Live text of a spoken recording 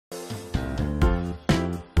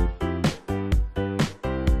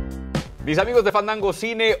Mis amigos de Fandango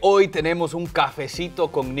Cine, hoy tenemos un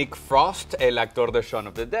cafecito con Nick Frost, el actor de Shaun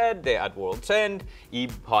of the Dead, de At World's End y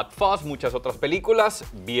Hot Fuzz, muchas otras películas.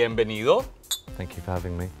 Bienvenido. Thank you for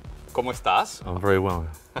having me. ¿Cómo estás? I'm very well.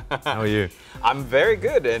 How are you? I'm very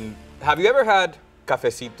good. And have you ever had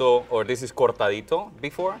cafecito, or this is cortadito,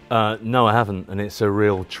 before? No, I haven't, and it's a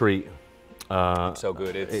real treat. So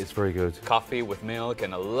good. It's very good. Coffee with milk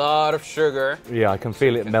and a lot of sugar. Yeah, I can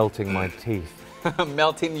feel it melting my teeth.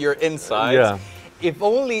 Melting your insides. Yeah. If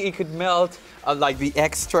only it could melt like the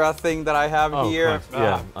extra thing that I have here. Christ,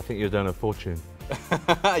 yeah, I think you're doing a fortune.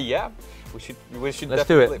 Yeah, we should Let's definitely.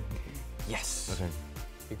 do it. Yes. Okay.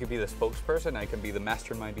 You could be the spokesperson, I can be the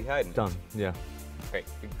mastermind behind it. Done, yeah. Okay,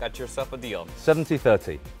 you got yourself a deal.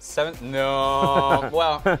 70-30. No,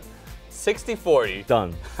 well, 60-40.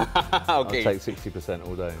 Done. Okay. I'll take 60%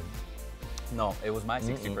 all day. No, it was my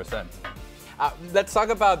 60%. Let's talk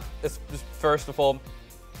about, first of all,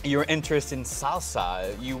 your interest in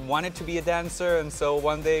salsa. You wanted to be a dancer, and so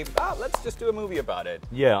one day, let's just do a movie about it.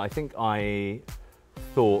 Yeah, I think I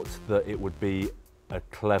thought that it would be a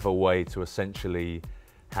clever way to essentially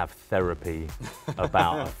have therapy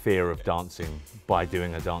about a fear of dancing by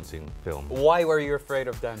doing a dancing film. Why were you afraid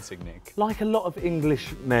of dancing, Nick? Like a lot of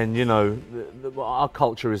English men, you know, our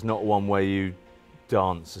culture is not one where you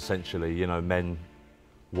dance, essentially. You know, men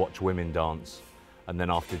watch women dance, and then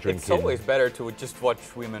after drinking... It's always better to just watch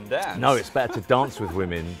women dance. No, it's better to dance with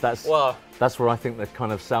women. That's where I think the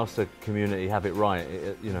kind of salsa community have it right.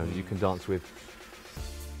 You know, you can dance with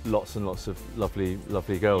lots and lots of lovely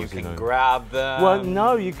girls. You can grab them. Well,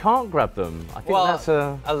 no, you can't grab them. I think that's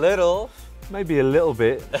a little. Maybe a little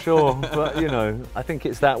bit, sure. But, you know, I think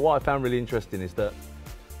it's that. What I found really interesting is that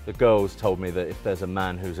the girls told me that if there's a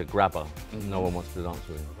man who's a grabber, no one wants to dance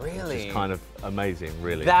with him. Really? Which is kind of amazing,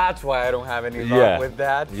 really. That's why I don't have any luck with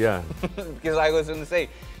that. Yeah. Because I was going to say,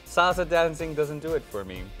 salsa dancing doesn't do it for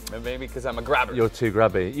me. Maybe because I'm a grabber. You're too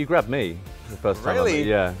grabby. You grabbed me the first time. Really?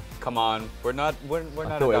 Yeah. Come on, we're not.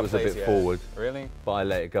 I thought it was a bit forward. Really? But I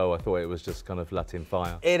let it go. I thought it was just kind of Latin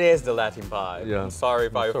fire. It is the Latin vibe. Yeah. I'm sorry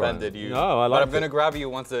if I offended you. No, I like it. But I'm going to grab you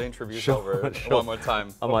once the interview's over one more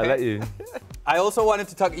time. I might let you. I also wanted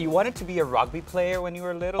to talk, you wanted to be a rugby player when you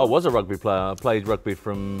were little? I was a rugby player. I played rugby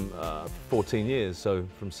from 14 years, so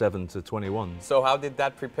from 7 to 21. So how did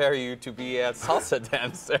that prepare you to be a salsa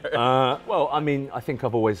dancer? Well, I mean, I think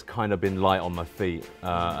I've always kind of been light on my feet,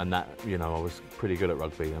 and that, you know, I was pretty good at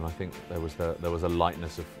rugby, and I think there was a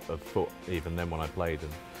lightness of foot even then when I played.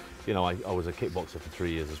 And, you know, I was a kickboxer for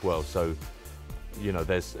 3 years as well, so, you know,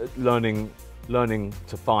 there's learning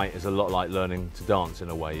to fight is a lot like learning to dance in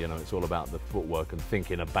a way. You know, it's all about the footwork and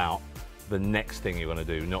thinking about the next thing you're going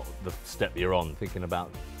to do, not the step you're on, thinking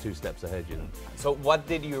about 2 steps ahead, you know. So what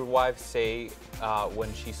did your wife say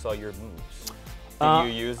when she saw your moves?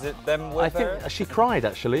 Did you use them with her? I think she cried,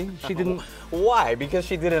 actually. She didn't... Why? Because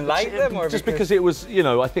she didn't like them? Or just because it was, you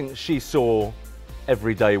know, I think she saw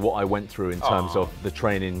every day what I went through in terms of the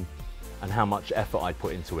training and how much effort I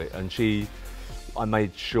put into it. And I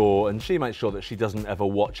made sure, and she made sure that she doesn't ever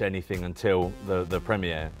watch anything until the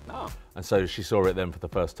premiere. And so she saw it then for the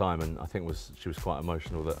first time, and I think she was quite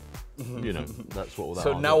emotional that, you know, that's what all that.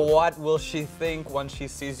 So now what will she think when she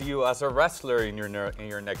sees you as a wrestler in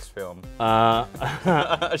your next film?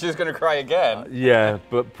 She's gonna cry again. Yeah,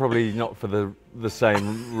 but probably not for the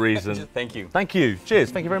same reason. Thank you. Thank you.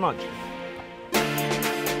 Cheers. Thank you very much.